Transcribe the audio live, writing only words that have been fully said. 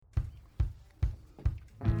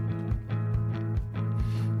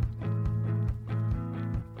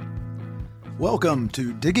Welcome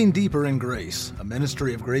to Digging Deeper in Grace, a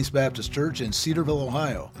ministry of Grace Baptist Church in Cedarville,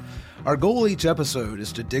 Ohio. Our goal each episode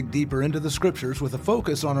is to dig deeper into the Scriptures with a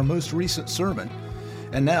focus on our most recent sermon.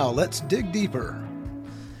 And now, let's dig deeper.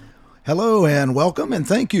 Hello and welcome, and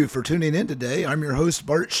thank you for tuning in today. I'm your host,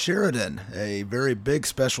 Bart Sheridan. A very big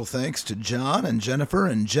special thanks to John and Jennifer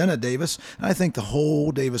and Jenna Davis. I think the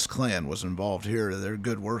whole Davis clan was involved here. Their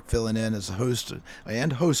good work filling in as a host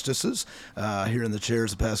and hostesses here in the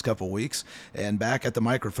chairs the past couple of weeks. And back at the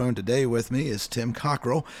microphone today with me is Tim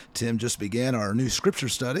Cockrell. Tim just began our new scripture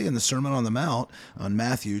study in the Sermon on the Mount on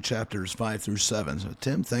Matthew chapters 5 through 7. So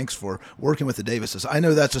Tim, thanks for working with the Davises. I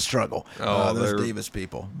know that's a struggle, those Davis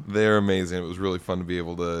people. They're amazing. It was really fun to be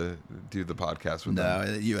able to do the podcast with them.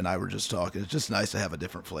 No, you and I were just talking. It's just nice to have a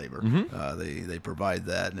different flavor. They provide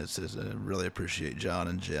that, and it's I really appreciate John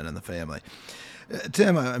and Jen and the family.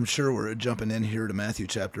 Tim, I'm sure we're jumping in here to Matthew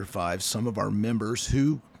chapter 5. Some of our members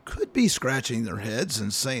who could be scratching their heads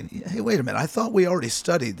and saying, hey, wait a minute, I thought we already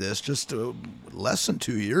studied this just less than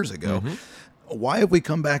 2 years ago. Why have we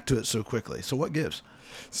come back to it so quickly? So what gives?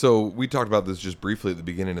 So we talked about this just briefly at the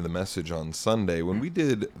beginning of the message on Sunday. When we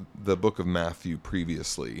did the book of Matthew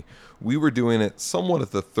previously, we were doing it somewhat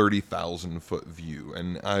at the 30,000-foot view.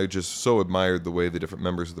 And I just so admired the way the different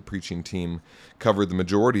members of the preaching team covered the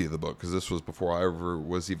majority of the book, because this was before I ever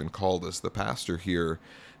was even called as the pastor here.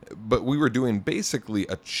 But we were doing basically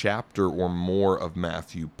a chapter or more of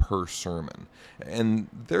Matthew per sermon. And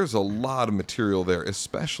there's a lot of material there,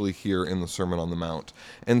 especially here in the Sermon on the Mount.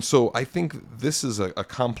 And so I think this is a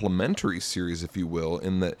complementary series, if you will,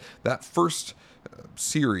 in that first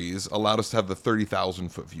series allowed us to have the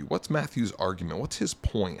 30,000-foot view. What's Matthew's argument? What's his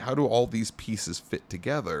point? How do all these pieces fit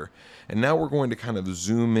together? And now we're going to kind of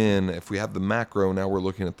zoom in. If we have the macro, now we're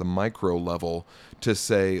looking at the micro level to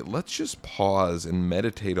say, let's just pause and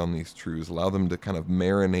meditate on these truths, allow them to kind of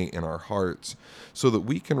marinate in our hearts so that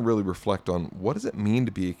we can really reflect on what does it mean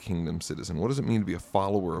to be a kingdom citizen? What does it mean to be a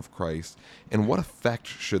follower of Christ? And what effect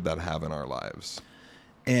should that have in our lives?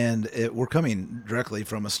 And we're coming directly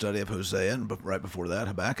from a study of Hosea, and right before that,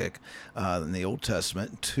 Habakkuk in the Old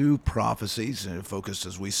Testament. Two prophecies focused,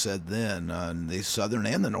 as we said then, on the southern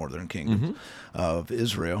and the northern kingdoms of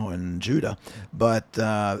Israel and Judah. But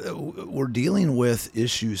we're dealing with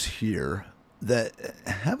issues here that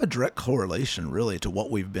have a direct correlation, really, to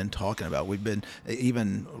what we've been talking about. We've been,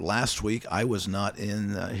 even last week, I was not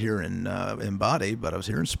here in body, but I was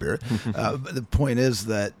here in spirit. But the point is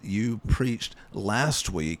that you preached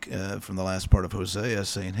last week from the last part of Hosea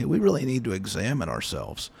saying, hey, we really need to examine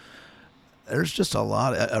ourselves. There's just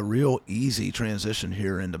a real easy transition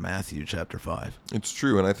here into Matthew chapter 5. It's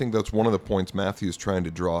true, and I think that's one of the points Matthew's trying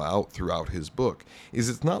to draw out throughout his book, is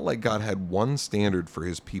it's not like God had one standard for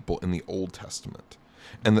his people in the Old Testament,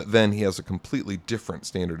 and that then he has a completely different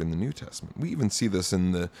standard in the New Testament. We even see this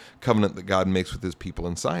in the covenant that God makes with his people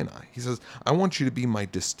in Sinai. He says, I want you to be my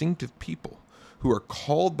distinctive people who are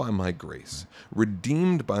called by my grace,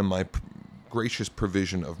 redeemed by my gracious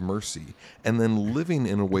provision of mercy, and then living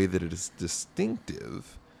in a way that it is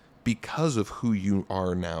distinctive because of who you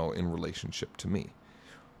are now in relationship to me.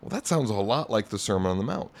 Well, that sounds a lot like the Sermon on the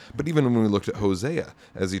Mount. But even when we looked at Hosea,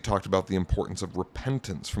 as he talked about the importance of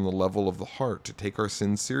repentance from the level of the heart to take our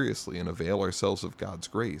sins seriously and avail ourselves of God's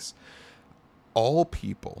grace, all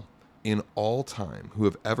people in all time who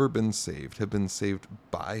have ever been saved have been saved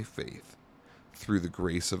by faith through the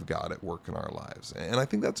grace of God at work in our lives. And I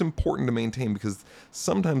think that's important to maintain, because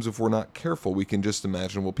sometimes if we're not careful, we can just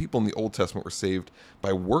imagine, well, people in the Old Testament were saved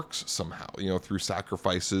by works somehow, through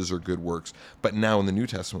sacrifices or good works. But now in the New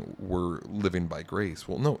Testament, we're living by grace.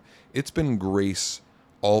 Well, no, it's been grace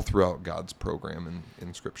all throughout God's program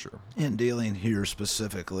in Scripture. And dealing here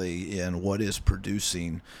specifically in what is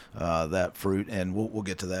producing that fruit, and we'll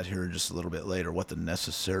get to that here in just a little bit later, what the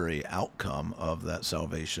necessary outcome of that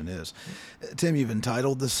salvation is. Tim, you've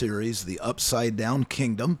entitled the series The Upside Down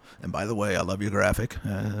Kingdom, and by the way, I love your graphic,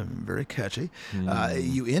 very catchy.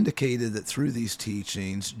 You indicated that through these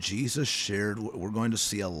teachings, Jesus shared we're going to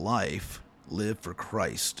see a life live for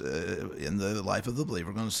Christ in the life of the believer.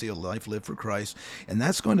 We're going to see a life lived for Christ, and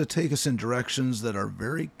that's going to take us in directions that are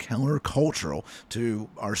very countercultural to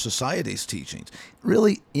our society's teachings,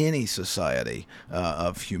 really any society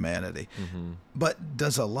of humanity. But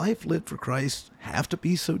does a life lived for Christ have to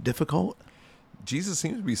be so difficult? Jesus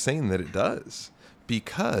seems to be saying that it does,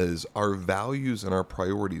 because our values and our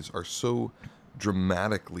priorities are so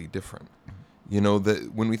dramatically different.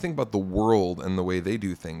 That when we think about the world and the way they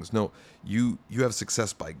do things, no, you have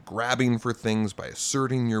success by grabbing for things, by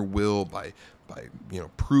asserting your will, by by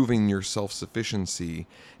proving your self-sufficiency.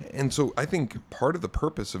 And so I think part of the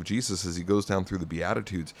purpose of Jesus as he goes down through the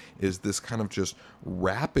Beatitudes is this kind of just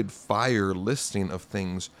rapid fire listing of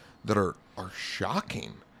things that are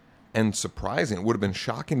shocking and surprising. It would have been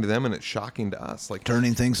shocking to them, and it's shocking to us. Like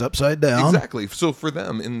turning things upside down. Exactly. So for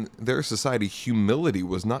them, in their society, humility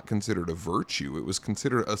was not considered a virtue. It was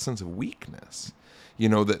considered a sense of weakness.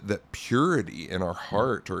 That purity in our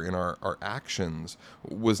heart or in our actions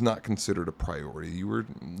was not considered a priority. You were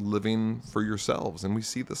living for yourselves, and we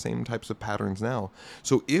see the same types of patterns now.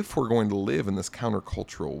 So if we're going to live in this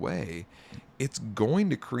countercultural way, it's going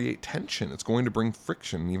to create tension. It's going to bring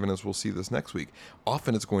friction, even as we'll see this next week.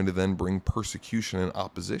 Often it's going to then bring persecution and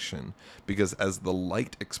opposition, because as the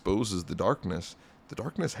light exposes the darkness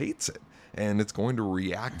hates it, and it's going to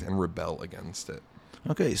react and rebel against it.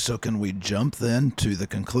 Okay, so can we jump then to the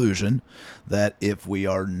conclusion that if we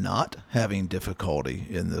are not having difficulty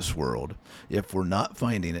in this world, if we're not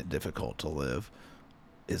finding it difficult to live,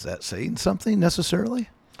 is that saying something necessarily?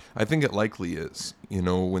 I think it likely is.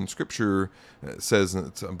 When Scripture says,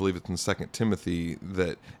 I believe it's in 2 Timothy,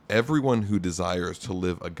 that everyone who desires to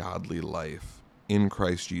live a godly life in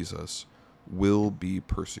Christ Jesus will be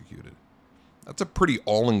persecuted. That's a pretty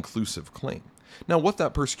all-inclusive claim. Now, what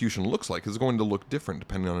that persecution looks like is going to look different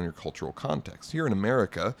depending on your cultural context. Here in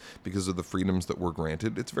America, because of the freedoms that we're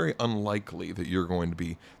granted, it's very unlikely that you're going to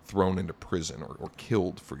be thrown into prison or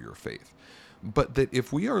killed for your faith. But that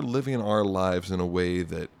if we are living our lives in a way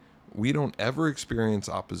that we don't ever experience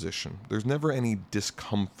opposition, there's never any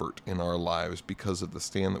discomfort in our lives because of the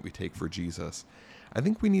stand that we take for Jesus, I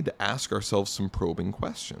think we need to ask ourselves some probing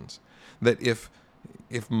questions. That if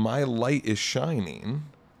my light is shining,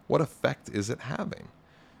 what effect is it having?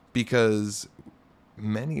 Because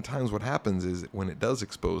many times what happens is when it does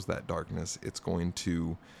expose that darkness, it's going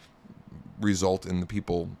to result in the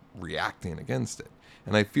people reacting against it.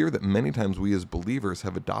 And I fear that many times we as believers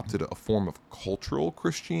have adopted a form of cultural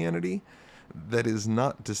Christianity that is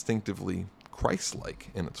not distinctively Christ-like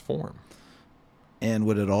in its form. And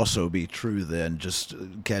would it also be true then, just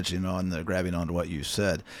grabbing onto what you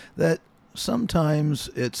said, that sometimes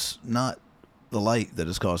it's not the light that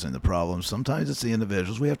is causing the problem. Sometimes it's the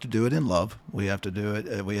individuals. We have to do it in love. We have to do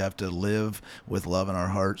it. We have to live with love in our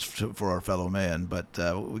hearts for our fellow man. But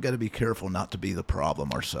we got to be careful not to be the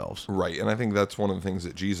problem ourselves. Right. And I think that's one of the things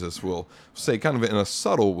that Jesus will say kind of in a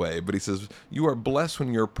subtle way. But he says, you are blessed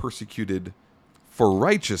when you're persecuted for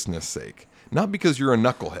righteousness' sake. Not because you're a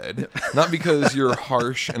knucklehead. Not because you're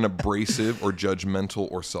harsh and abrasive or judgmental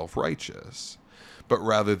or self-righteous. But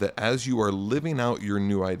rather that as you are living out your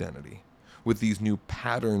new identity, with these new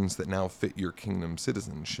patterns that now fit your kingdom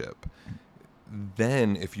citizenship,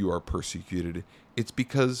 then if you are persecuted, it's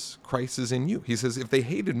because Christ is in you. He says, if they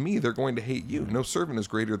hated me, they're going to hate you. No servant is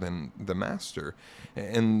greater than the master.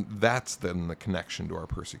 And that's then the connection to our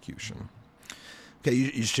persecution. Okay,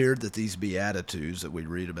 you shared that these Beatitudes that we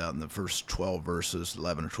read about in the first 11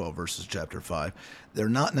 or 12 verses, chapter 5, they're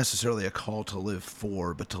not necessarily a call to live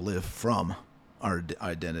for, but to live from our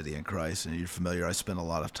identity in Christ. And you're familiar, I spent a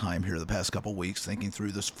lot of time here the past couple of weeks thinking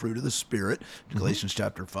through this fruit of the Spirit, Galatians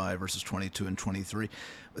chapter 5, verses 22 and 23.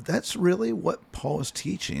 But that's really what Paul is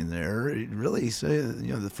teaching there. He really says,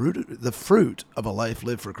 the fruit of a life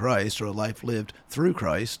lived for Christ, or a life lived through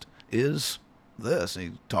Christ, is this. And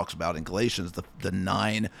he talks about in Galatians the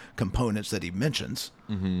 9 components that he mentions.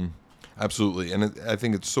 Mm-hmm. Absolutely. And I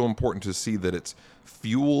think it's so important to see that it's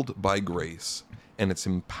fueled by grace and it's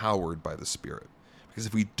empowered by the Spirit. Because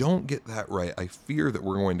if we don't get that right, I fear that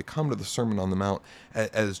we're going to come to the Sermon on the Mount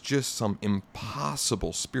as just some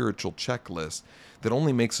impossible spiritual checklist that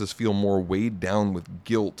only makes us feel more weighed down with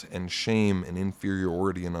guilt and shame and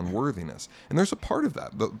inferiority and unworthiness. And there's a part of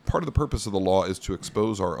that. Part of the purpose of the law is to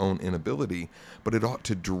expose our own inability, but it ought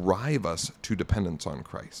to drive us to dependence on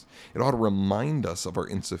Christ. It ought to remind us of our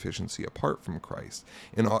insufficiency apart from Christ,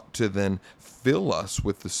 and ought to then fill us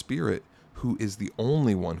with the Spirit, who is the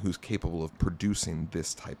only one who's capable of producing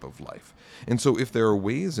this type of life. And so if there are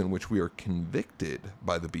ways in which we are convicted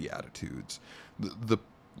by the Beatitudes, the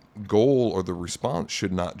goal or the response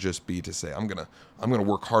should not just be to say, I'm gonna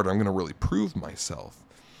work harder, I'm gonna really prove myself,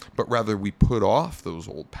 but rather we put off those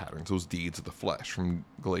old patterns, those deeds of the flesh from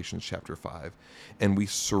Galatians chapter 5, and we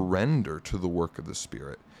surrender to the work of the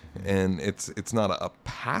Spirit. And it's not a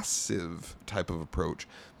passive type of approach,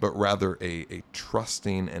 but rather a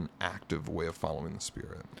trusting and active way of following the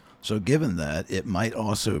Spirit. So given that, it might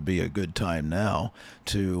also be a good time now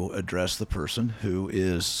to address the person who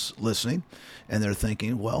is listening, and they're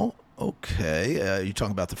thinking, well, okay, you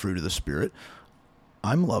talk about the fruit of the Spirit.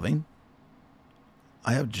 I'm loving.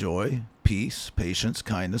 I have joy, peace, patience,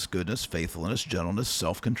 kindness, goodness, faithfulness, gentleness,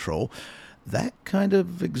 self-control, that kind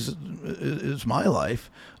of is my life,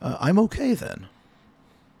 I'm okay then,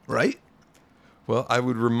 right? Well, I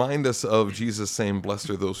would remind us of Jesus saying, "Blessed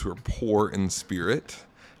are those who are poor in spirit."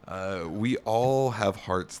 We all have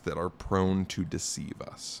hearts that are prone to deceive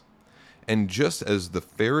us. And just as the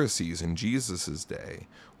Pharisees in Jesus' day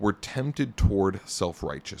were tempted toward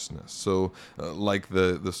self-righteousness, so like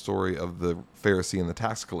the story of the Pharisee and the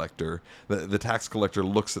tax collector, the tax collector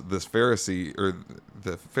looks at this Pharisee, or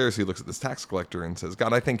the Pharisee looks at this tax collector and says,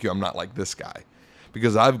 "God, I thank you I'm not like this guy,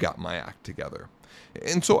 because I've got my act together."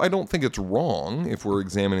 And so I don't think it's wrong, if we're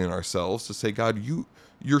examining ourselves, to say, "God,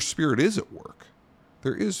 your spirit is at work.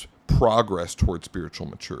 There is progress toward spiritual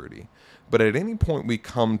maturity." But at any point we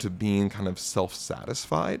come to being kind of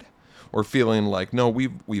self-satisfied or feeling like, no,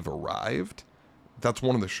 we've arrived, that's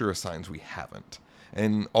one of the surest signs we haven't.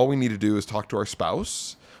 And all we need to do is talk to our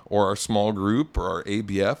spouse or our small group or our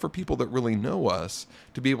ABF or people that really know us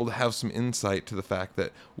to be able to have some insight to the fact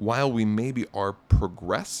that while we maybe are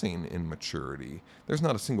progressing in maturity, there's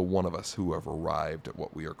not a single one of us who have arrived at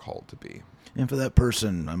what we are called to be. And for that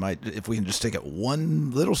person, if we can just take it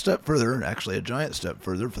one little step further, actually a giant step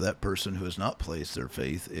further, for that person who has not placed their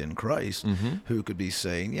faith in Christ, who could be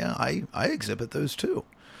saying, yeah, I exhibit those too.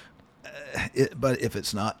 But if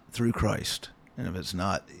it's not through Christ, and if it's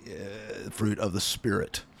not fruit of the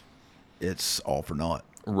Spirit, it's all for naught.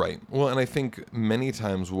 Right. Well, and I think many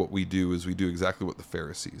times what we do is we do exactly what the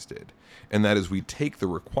Pharisees did. And that is we take the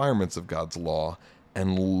requirements of God's law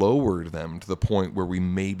and lowered them to the point where we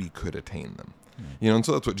maybe could attain them. And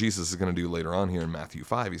so that's what Jesus is going to do later on here in Matthew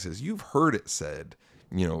 5. He says, "You've heard it said,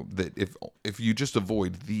 that if you just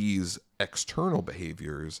avoid these external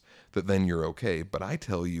behaviors, that then you're okay. But I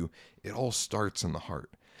tell you, it all starts in the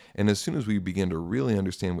heart." And as soon as we begin to really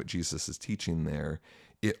understand what Jesus is teaching there,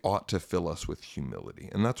 it ought to fill us with humility.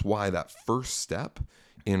 And that's why that first step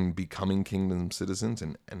in becoming kingdom citizens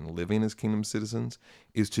and living as kingdom citizens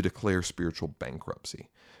is to declare spiritual bankruptcy.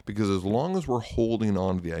 Because as long as we're holding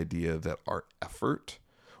on to the idea that our effort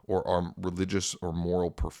or our religious or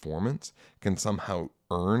moral performance can somehow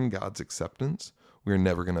earn God's acceptance, we're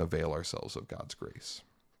never going to avail ourselves of God's grace.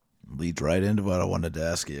 Leads right into what I wanted to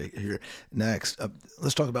ask you here next.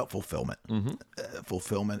 Let's talk about fulfillment.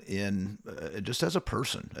 Fulfillment in just as a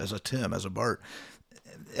person, as a Tim, as a Bart.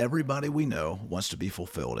 Everybody we know wants to be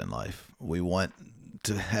fulfilled in life. We want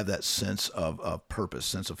to have that sense of purpose,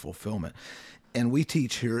 sense of fulfillment. And we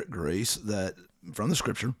teach here at Grace that from the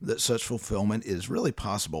Scripture that such fulfillment is really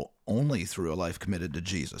possible only through a life committed to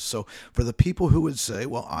Jesus. So for the people who would say,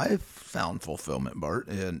 well, I've found fulfillment, Bart,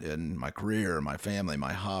 in my career, my family,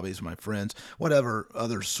 my hobbies, my friends, whatever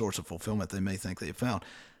other sorts of fulfillment they may think they've found,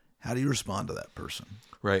 how do you respond to that person?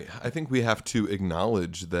 Right. I think we have to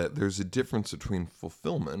acknowledge that there's a difference between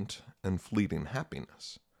fulfillment and fleeting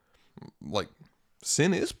happiness. Like,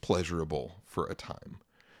 sin is pleasurable for a time.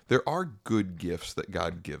 There are good gifts that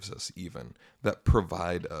God gives us even that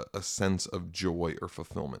provide a sense of joy or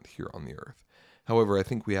fulfillment here on the earth. However, I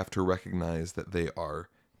think we have to recognize that they are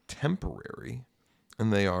temporary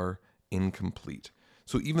and they are incomplete.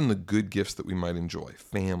 So even the good gifts that we might enjoy,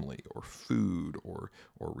 family or food or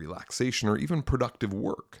relaxation or even productive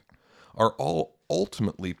work, are all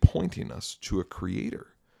ultimately pointing us to a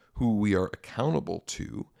creator who we are accountable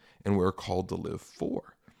to and we're called to live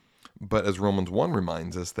for. But as Romans 1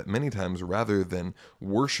 reminds us, that many times rather than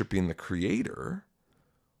worshiping the creator,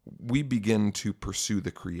 we begin to pursue the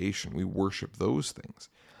creation. We worship those things.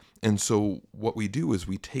 And so what we do is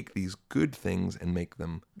we take these good things and make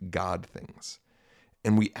them God things.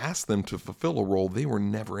 And we ask them to fulfill a role they were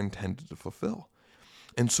never intended to fulfill.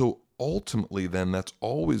 And so ultimately then that's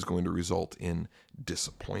always going to result in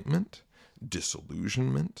disappointment,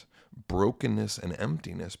 disillusionment, brokenness, and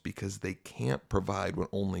emptiness because they can't provide what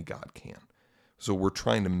only God can. So we're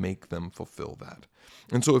trying to make them fulfill that.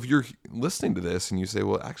 And so if you're listening to this and you say,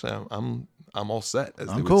 well, actually I'm all set, as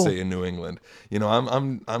they would say in New England,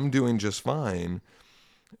 I'm doing just fine,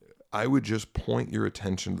 I would just point your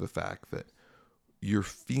attention to the fact that your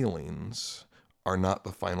feelings are not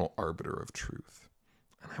the final arbiter of truth.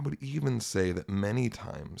 And I would even say that many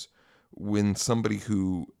times when somebody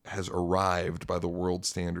who has arrived by the world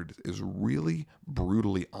standard is really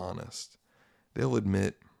brutally honest, they'll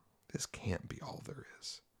admit, this can't be all there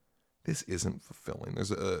is. This isn't fulfilling.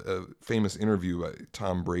 There's a famous interview by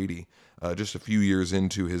Tom Brady just a few years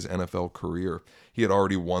into his NFL career. He had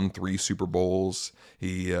already won 3 Super Bowls.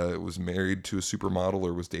 He was married to a supermodel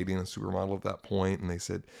or was dating a supermodel at that point. And they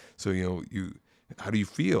said, so, how do you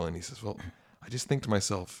feel? And he says, well, I just think to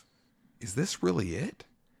myself, is this really it?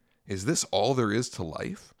 Is this all there is to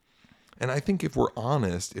life? And I think if we're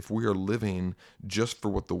honest, if we are living just for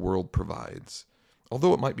what the world provides,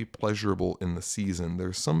 although it might be pleasurable in the season,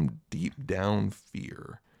 there's some deep down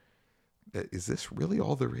fear that, is this really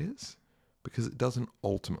all there is? Because it doesn't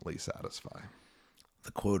ultimately satisfy.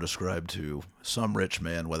 The quote ascribed to some rich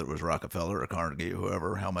man, whether it was Rockefeller or Carnegie or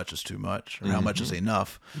whoever, how much is too much or how much is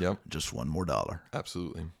enough? Yep. Just one more dollar.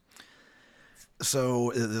 Absolutely.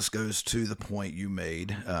 So this goes to the point you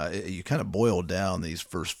made. You kind of boiled down these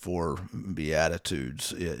first four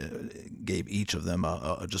Beatitudes, gave each of them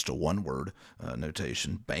just a one-word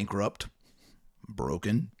notation: bankrupt,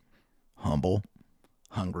 broken, humble,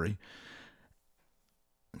 hungry.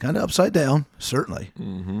 Kind of upside down, certainly.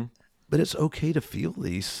 Mm-hmm. But it's okay to feel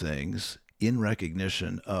these things in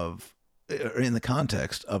recognition of, or in the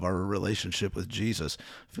context of our relationship with Jesus.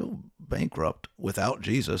 I feel bankrupt without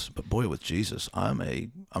Jesus, but boy, with Jesus, I'm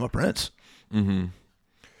a prince. Mm-hmm.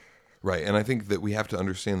 Right, and I think that we have to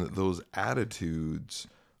understand that those attitudes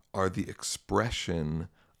are the expression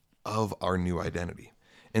of our new identity.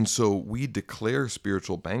 And so we declare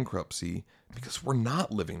spiritual bankruptcy because we're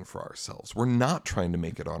not living for ourselves. We're not trying to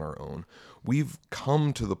make it on our own. We've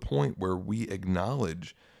come to the point where we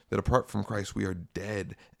acknowledge that apart from Christ, we are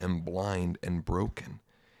dead and blind and broken.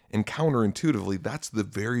 And counterintuitively, that's the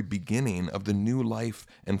very beginning of the new life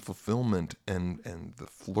and fulfillment and the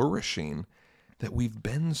flourishing that we've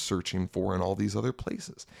been searching for in all these other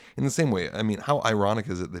places. In the same way, I mean, how ironic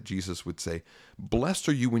is it that Jesus would say, "Blessed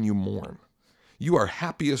are you when you mourn. You are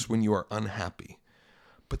happiest when you are unhappy."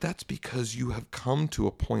 But that's because you have come to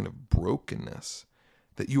a point of brokenness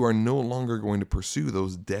that you are no longer going to pursue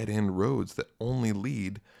those dead-end roads that only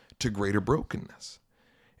lead to greater brokenness.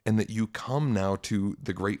 And that you come now to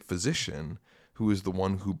the great physician who is the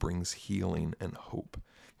one who brings healing and hope.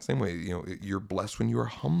 Same way, you're blessed when you are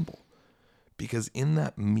humble. Because in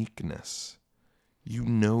that meekness, you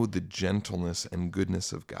know the gentleness and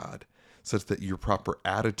goodness of God, such that your proper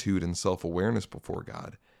attitude and self-awareness before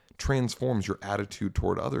God transforms your attitude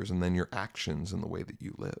toward others and then your actions in the way that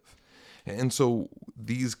you live. And so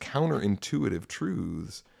these counterintuitive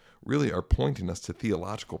truths really are pointing us to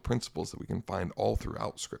theological principles that we can find all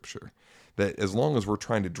throughout Scripture. That as long as we're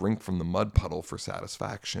trying to drink from the mud puddle for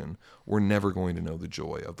satisfaction, we're never going to know the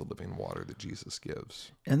joy of the living water that Jesus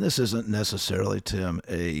gives. And this isn't necessarily, Tim,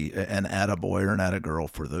 an attaboy or an attagirl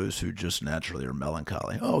for those who just naturally are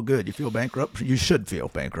melancholy. Oh, good, you feel bankrupt? You should feel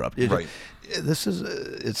bankrupt. Right.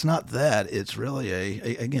 It's not that. It's really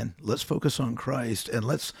again, let's focus on Christ and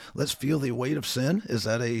let's feel the weight of sin. Is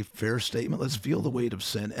that a fair statement? Let's feel the weight of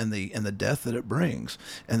sin and the death that it brings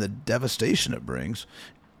and the devastation it brings.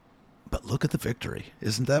 But look at the victory.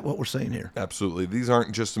 Isn't that what we're saying here? Absolutely. These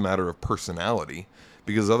aren't just a matter of personality,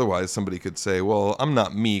 because otherwise somebody could say, well, I'm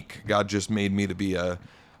not meek. God just made me to be a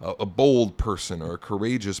bold person or a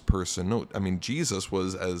courageous person. No, I mean, Jesus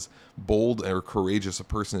was as bold or courageous a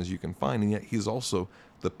person as you can find, and yet he's also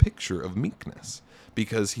the picture of meekness,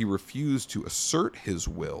 because he refused to assert his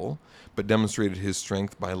will, but demonstrated his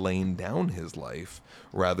strength by laying down his life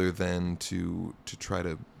rather than to try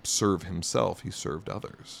to serve himself. He served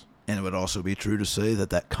others. And it would also be true to say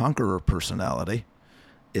that conqueror personality,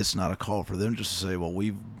 it's not a call for them just to say, well,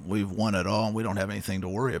 we've won it all and we don't have anything to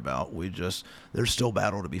worry about. There's still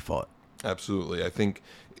battle to be fought. Absolutely. I think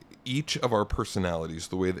each of our personalities,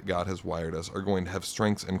 the way that God has wired us, are going to have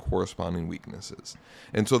strengths and corresponding weaknesses.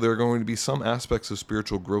 And so there are going to be some aspects of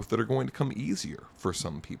spiritual growth that are going to come easier for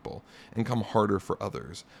some people and come harder for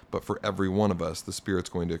others. But for every one of us, the Spirit's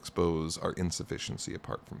going to expose our insufficiency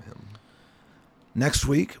apart from Him. Next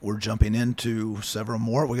week, we're jumping into several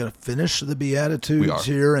more. We're going to finish the Beatitudes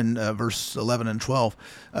here in verse 11 and 12.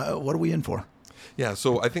 What are we in for? Yeah,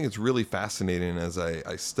 so I think it's really fascinating as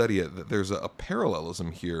I study it that there's a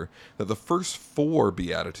parallelism here, that the first four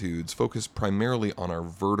Beatitudes focus primarily on our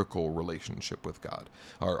vertical relationship with God,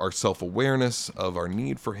 our self-awareness of our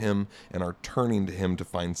need for Him and our turning to Him to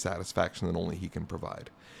find satisfaction that only He can provide.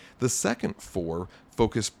 The second four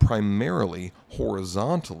focus primarily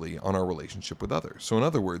horizontally on our relationship with others. So in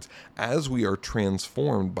other words, as we are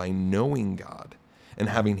transformed by knowing God and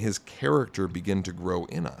having His character begin to grow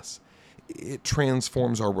in us, it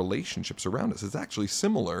transforms our relationships around us. It's actually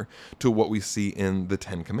similar to what we see in the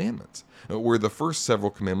Ten Commandments, where the first several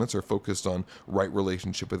commandments are focused on right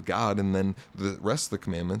relationship with God, and then the rest of the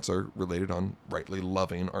commandments are related on rightly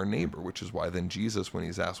loving our neighbor, which is why then Jesus, when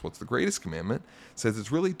he's asked what's the greatest commandment, says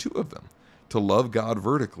it's really two of them: to love God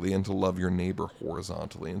vertically and to love your neighbor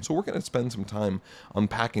horizontally. And so we're going to spend some time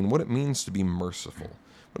unpacking what it means to be merciful,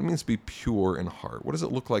 what it means to be pure in heart. What does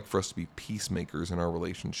it look like for us to be peacemakers in our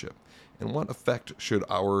relationship? And what effect should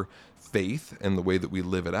our faith and the way that we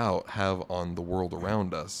live it out have on the world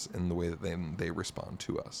around us and the way that they respond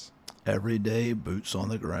to us? Everyday boots on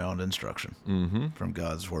the ground instruction from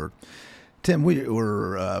God's Word. Tim,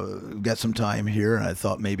 we're got some time here, and I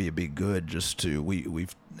thought maybe it'd be good just to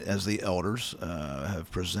we've as the elders have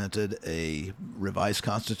presented a revised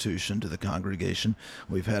constitution to the congregation.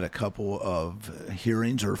 We've had a couple of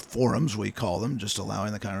hearings or forums, we call them, just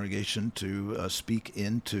allowing the congregation to speak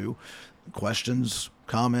into questions,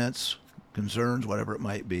 comments, concerns, whatever it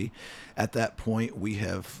might be. At that point, we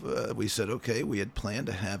said, okay, we had planned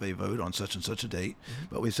to have a vote on such and such a date,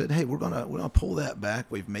 but we said, hey, we're gonna pull that back.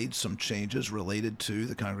 We've made some changes related to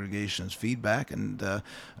the congregation's feedback, and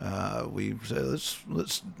we said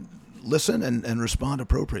let's listen and respond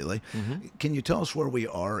appropriately. Can you tell us where we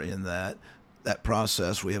are in that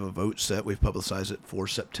process? We have a vote set. We've publicized it for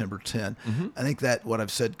September 10. I think that what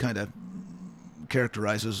I've said kind of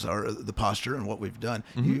characterizes the posture and what we've done.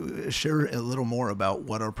 You share a little more about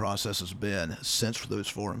what our process has been since those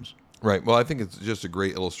forums. Right. Well, I think it's just a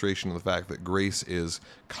great illustration of the fact that Grace is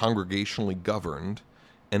congregationally governed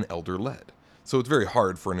and elder-led. So it's very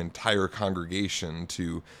hard for an entire congregation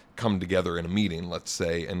to come together in a meeting, let's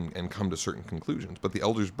say, and come to certain conclusions. But the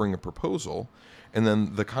elders bring a proposal, and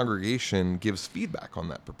then the congregation gives feedback on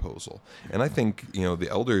that proposal. And I think, the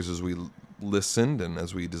elders, as we listened and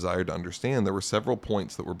as we desired to understand, there were several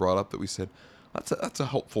points that were brought up that we said, that's a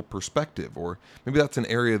helpful perspective, or maybe that's an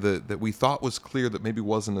area that we thought was clear that maybe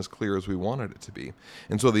wasn't as clear as we wanted it to be.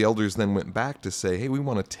 And so the elders then went back to say, hey, we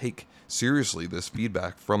want to take seriously this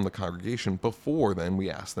feedback from the congregation before then we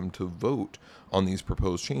ask them to vote on these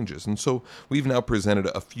proposed changes. And so we've now presented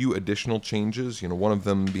a few additional changes, one of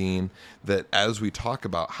them being that as we talk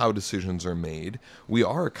about how decisions are made, we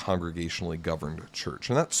are a congregationally governed church.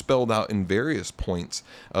 And that's spelled out in various points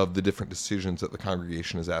of the different decisions that the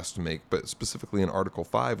congregation is asked to make. But specifically in Article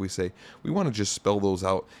 5, we say we want to just spell those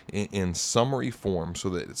out in summary form so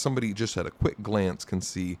that somebody just at a quick glance can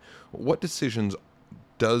see what decisions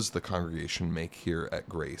does the congregation make here at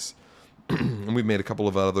Grace. And we've made a couple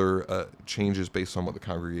of other changes based on what the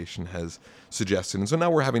congregation has suggested. And so now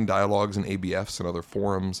we're having dialogues in ABFs and other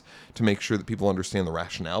forums to make sure that people understand the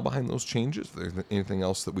rationale behind those changes, if there's anything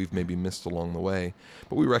else that we've maybe missed along the way.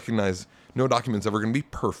 But we recognize no document's ever going to be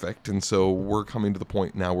perfect, and so we're coming to the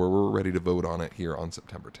point now where we're ready to vote on it here on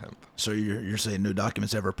September 10th. So you're saying no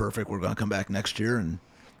document's ever perfect. We're going to come back next year and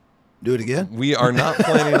do it again? We are not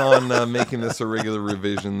planning on making this a regular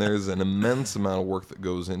revision. There's an immense amount of work that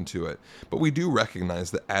goes into it. But we do recognize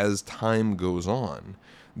that as time goes on,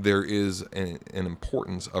 there is an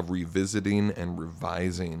importance of revisiting and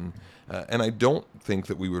revising. And I don't think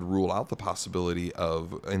that we would rule out the possibility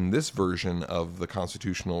of, in this version of the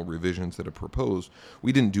constitutional revisions that are proposed,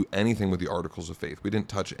 we didn't do anything with the Articles of Faith. We didn't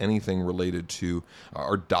touch anything related to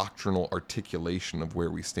our doctrinal articulation of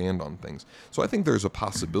where we stand on things. So I think there's a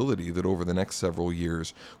possibility that over the next several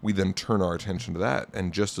years, we then turn our attention to that.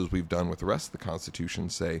 And just as we've done with the rest of the Constitution,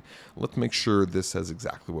 say, let's make sure this says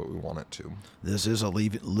exactly what we want it to. This is a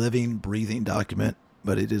living, breathing document,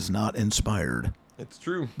 but it is not inspired. It's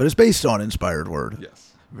true. But it's based on inspired word.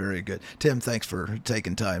 Yes. Very good. Tim, thanks for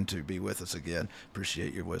taking time to be with us again.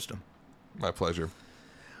 Appreciate your wisdom. My pleasure.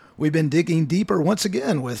 We've been digging deeper once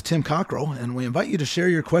again with Tim Cockrell, and we invite you to share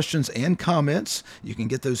your questions and comments. You can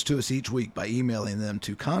get those to us each week by emailing them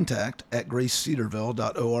to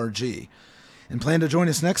contact@gracecedarville.org. And plan to join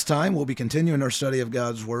us next time. We'll be continuing our study of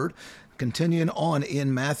God's Word, continuing on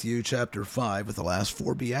in Matthew chapter 5 with the last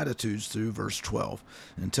 4 Beatitudes through verse 12.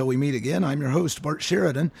 Until we meet again, I'm your host, Bart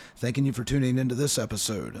Sheridan, thanking you for tuning into this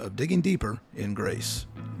episode of Digging Deeper in Grace.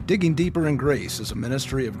 Digging Deeper in Grace is a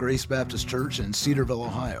ministry of Grace Baptist Church in Cedarville,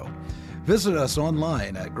 Ohio. Visit us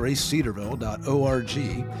online at gracecedarville.org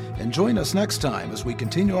and join us next time as we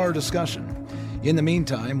continue our discussion. In the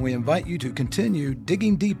meantime, we invite you to continue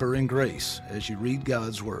digging deeper in grace as you read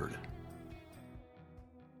God's Word.